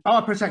time. Oh,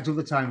 I protect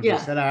other time.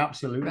 Yeah. I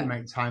absolutely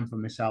make time for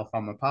myself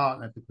and my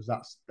partner, because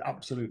that's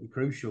absolutely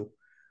crucial.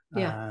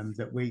 Yeah.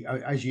 That we,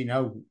 as you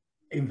know,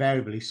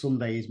 invariably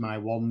Sunday is my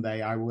one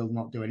day I will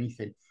not do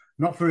anything.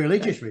 Not for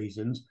religious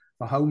reasons,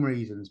 for home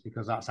reasons,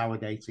 because that's our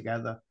day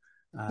together,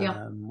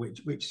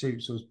 which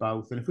suits us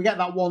both. And if we get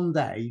that one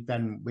day,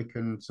 then we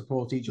can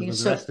support each other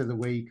the rest of the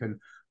week and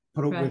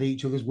put up with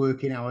each other's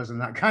working hours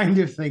and that kind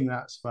of thing.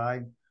 That's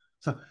fine.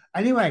 So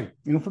anyway,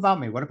 enough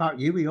about me. What about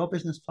you? What are your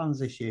business plans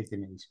this year,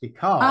 Denise?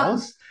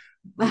 Because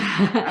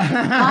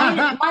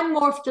mine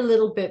morphed a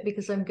little bit,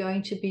 because I'm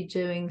going to be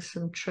doing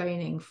some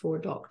training for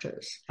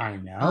doctors. I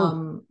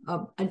know.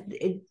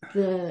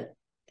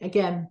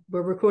 Again,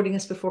 we're recording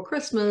this before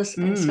Christmas,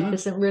 and stuff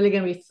isn't really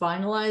going to be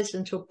finalized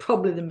until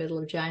probably the middle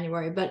of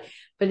January, but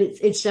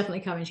it's definitely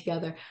coming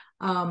together.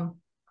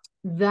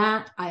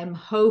 That I am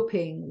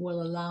hoping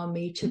will allow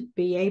me to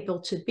be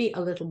able to be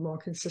a little more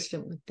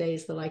consistent with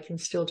days that I can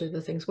still do the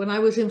things. When I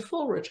was in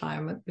full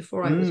retirement,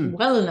 before I was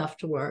well enough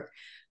to work,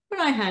 when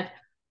I had,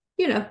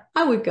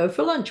 I would go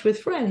for lunch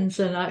with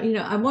friends, and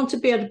I want to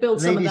be able to build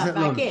some of that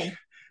back in.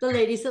 The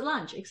ladies at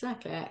lunch,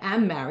 exactly. I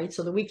am married,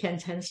 so the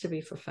weekend tends to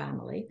be for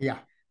family. Yeah.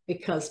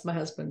 Because my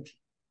husband,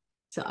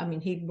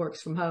 he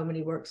works from home and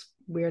he works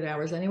weird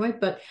hours anyway,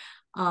 but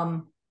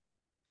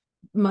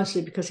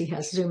mostly because he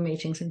has Zoom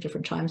meetings in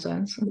different time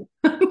zones.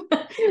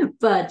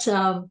 But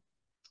so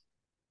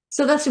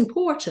that's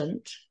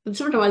important. But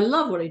sort of, I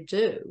love what I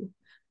do,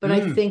 but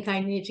I think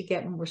I need to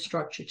get more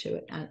structure to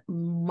it. And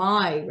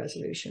my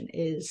resolution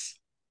is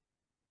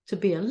to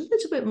be a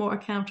little bit more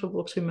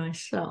accountable to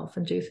myself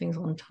and do things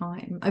on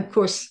time. Of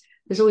course,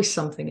 there's always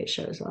something that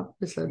shows up.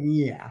 There's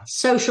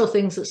social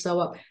things that show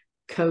up.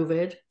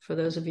 COVID, for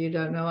those of you who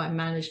don't know, I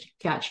managed to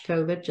catch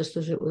COVID just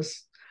as it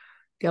was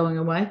going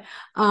away.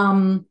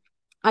 I'm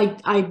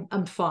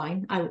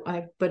fine.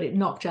 But it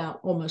knocked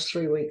out almost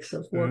 3 weeks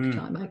of work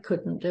time. I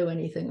couldn't do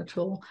anything at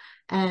all,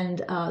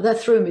 and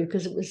that threw me,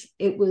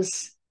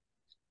 because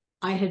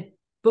I had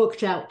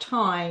booked out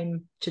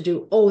time to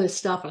do all this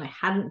stuff, and I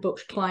hadn't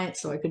booked clients,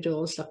 so I could do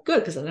all this stuff. Good,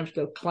 because I didn't have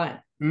to go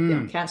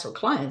cancel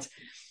clients.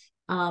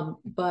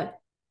 But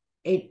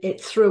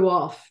it threw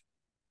off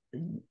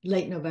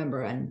late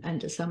November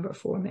and December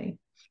for me.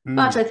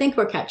 But I think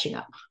we're catching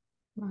up.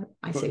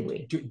 I say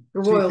we. The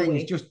royal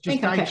we. Just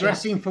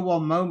digressing for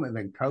one moment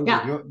then, COVID.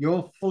 Yeah.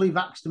 You're fully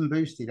vaxxed and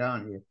boosted,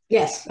 aren't you?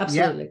 Yes,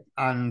 absolutely.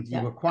 Yeah. And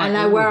you were quite and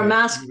I wear a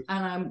mask,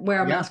 and I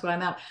wear a mask when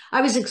I'm out. I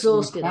was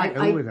exhausted. You were quite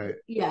ill with it.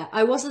 Yeah,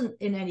 I wasn't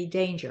in any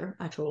danger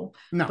at all.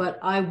 No. But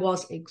I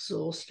was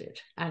exhausted,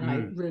 and I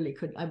really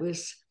couldn't. I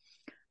was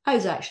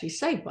actually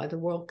saved by the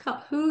World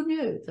Cup. Who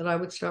knew that I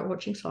would start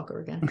watching soccer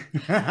again?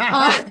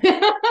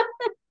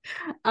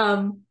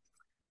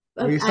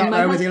 Were you sat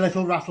there with your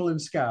little rattle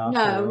and scarf?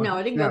 No,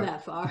 I didn't go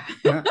that far.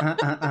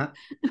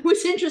 It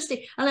was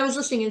interesting. And I was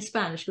listening in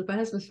Spanish, because my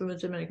husband's from the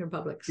Dominican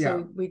Republic.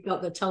 So we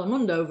got the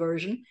Telemundo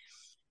version.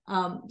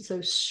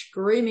 So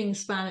screaming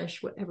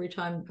Spanish every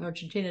time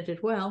Argentina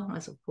did well,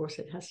 as of course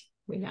it has,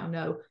 we now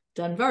know,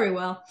 done very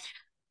well.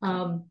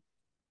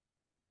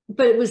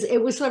 But it was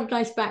sort of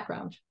nice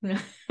background. It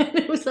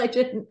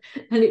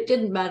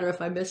didn't matter if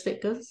I missed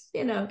it, because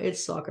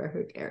it's soccer.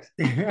 Who cares?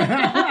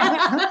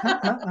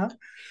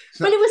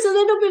 But it was a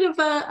little bit of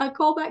a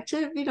callback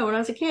to when I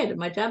was a kid, and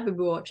my dad would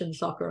be watching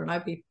soccer, and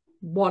I'd be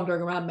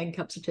wandering around making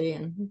cups of tea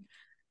and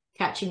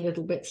catching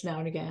little bits now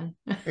and again.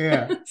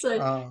 Yeah.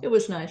 So it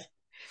was nice.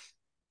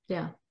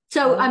 Yeah.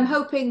 So I'm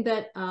hoping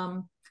that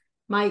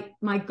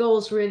my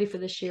goals really for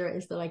this year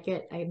is that I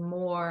get I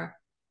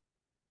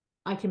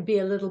can be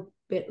a little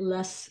bit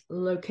less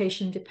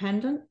location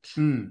dependent.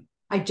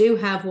 I do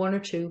have one or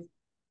two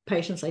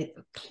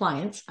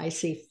clients I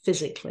see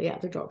physically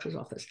at the doctor's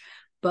office,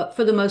 but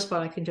for the most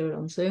part I can do it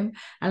on Zoom,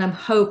 and I'm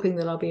hoping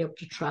that I'll be able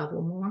to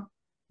travel more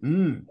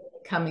in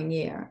the coming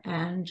year.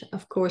 And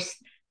of course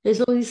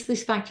there's all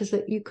these factors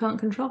that you can't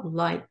control,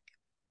 like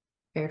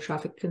air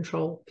traffic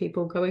control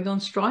people going on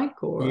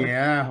strike, or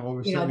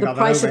the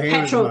price of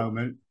petrol,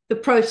 the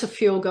price of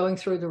fuel going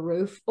through the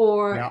roof,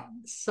 or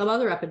some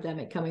other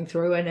epidemic coming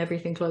through and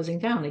everything closing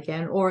down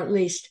again, or at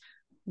least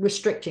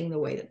restricting the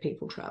way that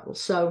people travel.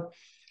 So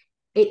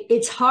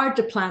it's hard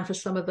to plan for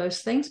some of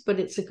those things, but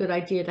it's a good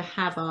idea to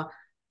have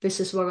this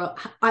is what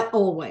I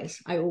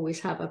always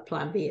have a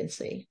plan B and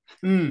C.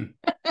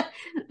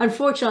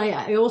 Unfortunately,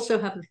 I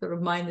also have a sort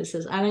of mind that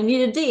says, and I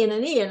need a D and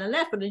an E and an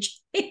F and a G.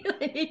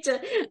 I need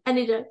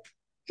to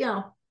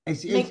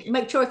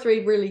make two or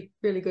three really,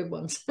 really good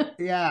ones.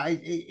 Yeah,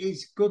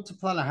 it's good to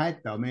plan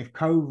ahead, though. I mean, if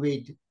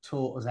COVID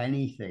taught us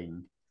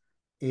anything,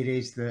 it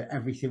is that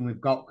everything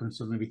we've got can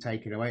suddenly be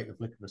taken away at the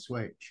flick of a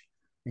switch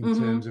in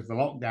terms of the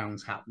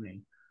lockdowns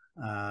happening.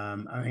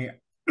 I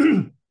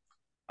mean,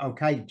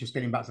 okay, just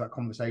getting back to that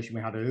conversation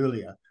we had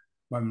earlier,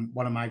 when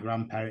one of my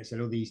grandparents said,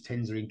 oh, these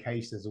tins are in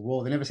case there's a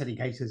war. They never said in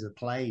case there's a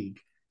plague.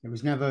 It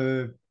was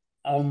never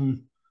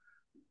on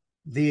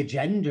the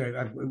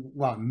agenda.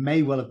 Well, it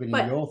may well have been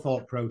in your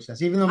thought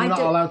process, even though we're not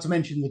allowed to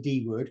mention the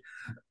D word.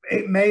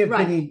 It may have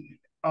been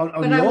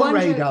on your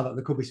radar that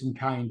there could be some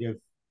kind of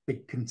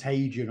big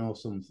contagion or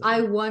something.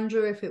 I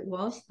wonder if it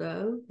was,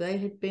 though. They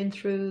had been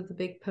through the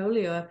big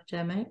polio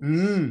epidemic.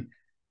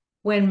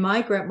 When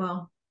my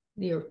grandma,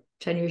 you're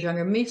 10 years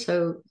younger than me,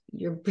 so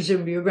you're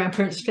presumably your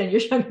grandparents are 10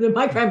 years younger than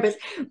my grandparents.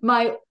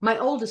 My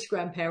oldest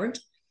grandparent,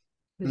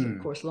 who's of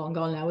course long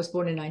gone now, was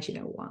born in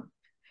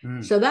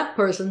 1901. So that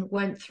person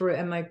went through,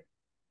 and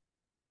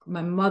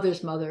my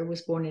mother's mother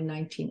was born in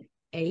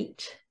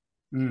 1908.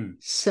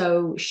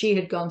 So she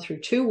had gone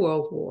through 2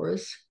 world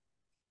wars,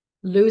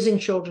 losing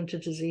children to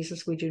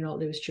diseases we do not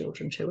lose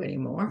children to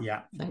anymore,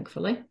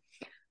 thankfully.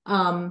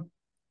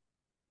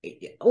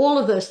 All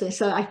of those things.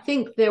 So I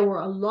think there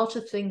were a lot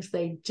of things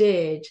they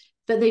did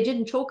that they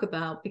didn't talk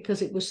about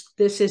because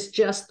this is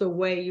just the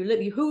way you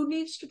live. Who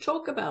needs to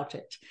talk about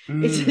it?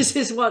 This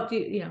is what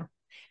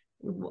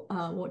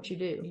what you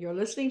do. You're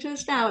listening to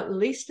us now. At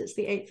least it's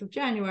the 8th of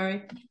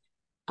January.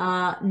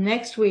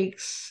 Next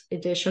week's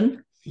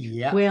edition,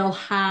 we'll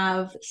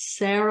have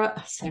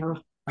Sarah.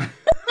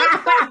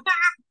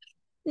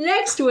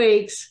 Next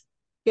week's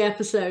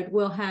episode,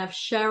 we'll have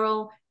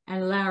Cheryl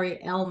and Larry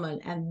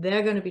Ellman, and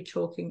they're going to be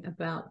talking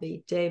about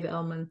the Dave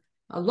Ellman,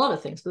 a lot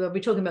of things, but they'll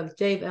be talking about the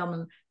Dave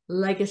Ellman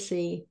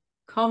Legacy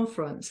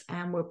Conference,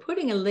 and we're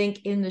putting a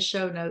link in the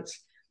show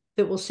notes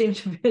that will seem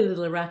to be a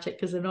little erratic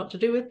because they're not to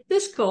do with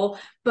this call,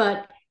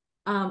 but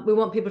we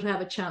want people to have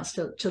a chance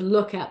to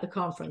look at the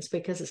conference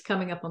because it's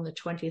coming up on the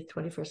 20th,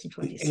 21st, and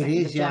 22nd. It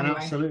is,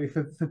 absolutely.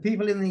 For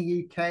people in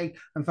the UK,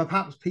 and for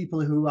perhaps people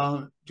who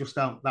aren't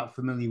that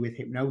familiar with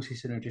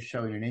hypnosis and are just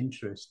showing an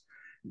interest,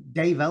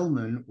 Dave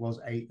Ellman was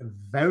a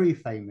very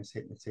famous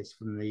hypnotist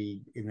in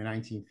the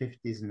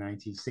 1950s and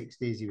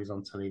 1960s. He was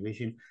on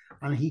television,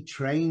 and he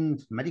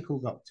trained medical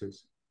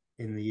doctors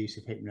in the use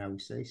of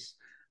hypnosis.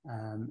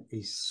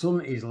 His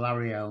son is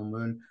Larry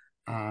Ellman,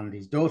 and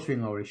his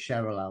daughter-in-law is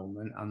Cheryl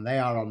Ellman, and they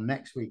are on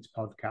next week's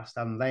podcast,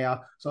 and they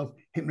are sort of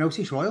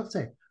hypnosis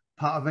royalty,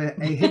 part of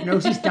a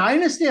hypnosis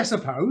dynasty, I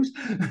suppose.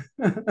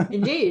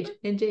 Indeed.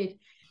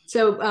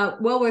 So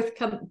well worth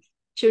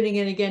tuning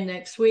in again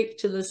next week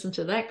to listen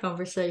to that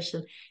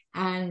conversation.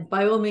 And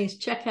by all means,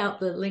 check out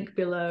the link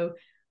below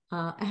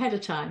ahead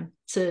of time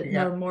to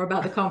know more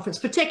about the conference,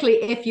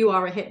 particularly if you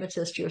are a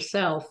hypnotist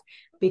yourself,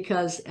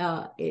 because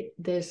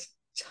there's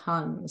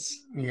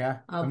tons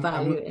of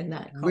value in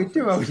that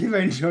conference. We've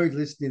enjoyed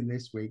listening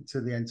this week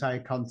to the entire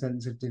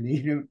contents of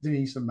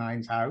Denise and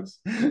mine's house.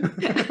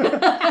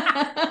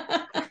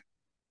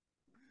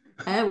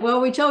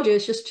 Well, we told you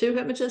it's just 2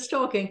 hypnotists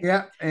talking.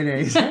 Yeah, it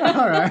is.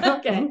 All right.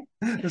 Okay.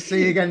 We'll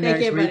see you again next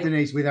week, buddy.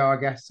 Denise, with our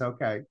guests.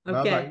 Okay.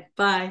 Okay.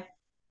 Bye.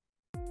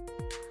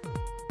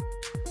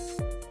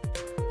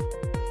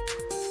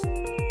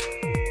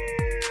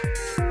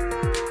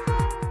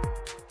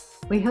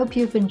 We hope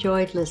you've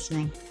enjoyed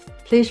listening.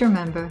 Please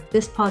remember,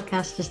 this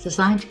podcast is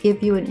designed to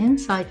give you an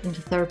insight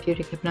into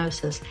therapeutic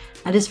hypnosis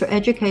and is for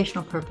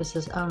educational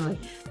purposes only.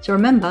 So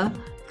remember,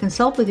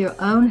 consult with your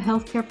own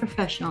healthcare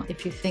professional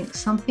if you think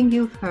something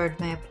you've heard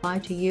may apply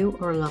to you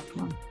or a loved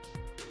one.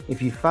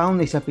 If you found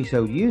this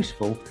episode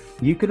useful,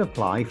 you can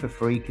apply for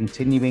free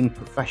continuing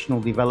professional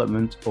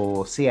development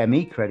or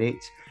CME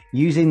credits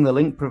using the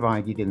link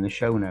provided in the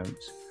show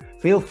notes.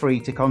 Feel free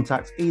to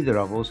contact either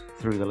of us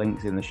through the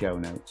links in the show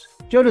notes.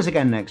 Join us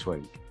again next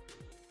week.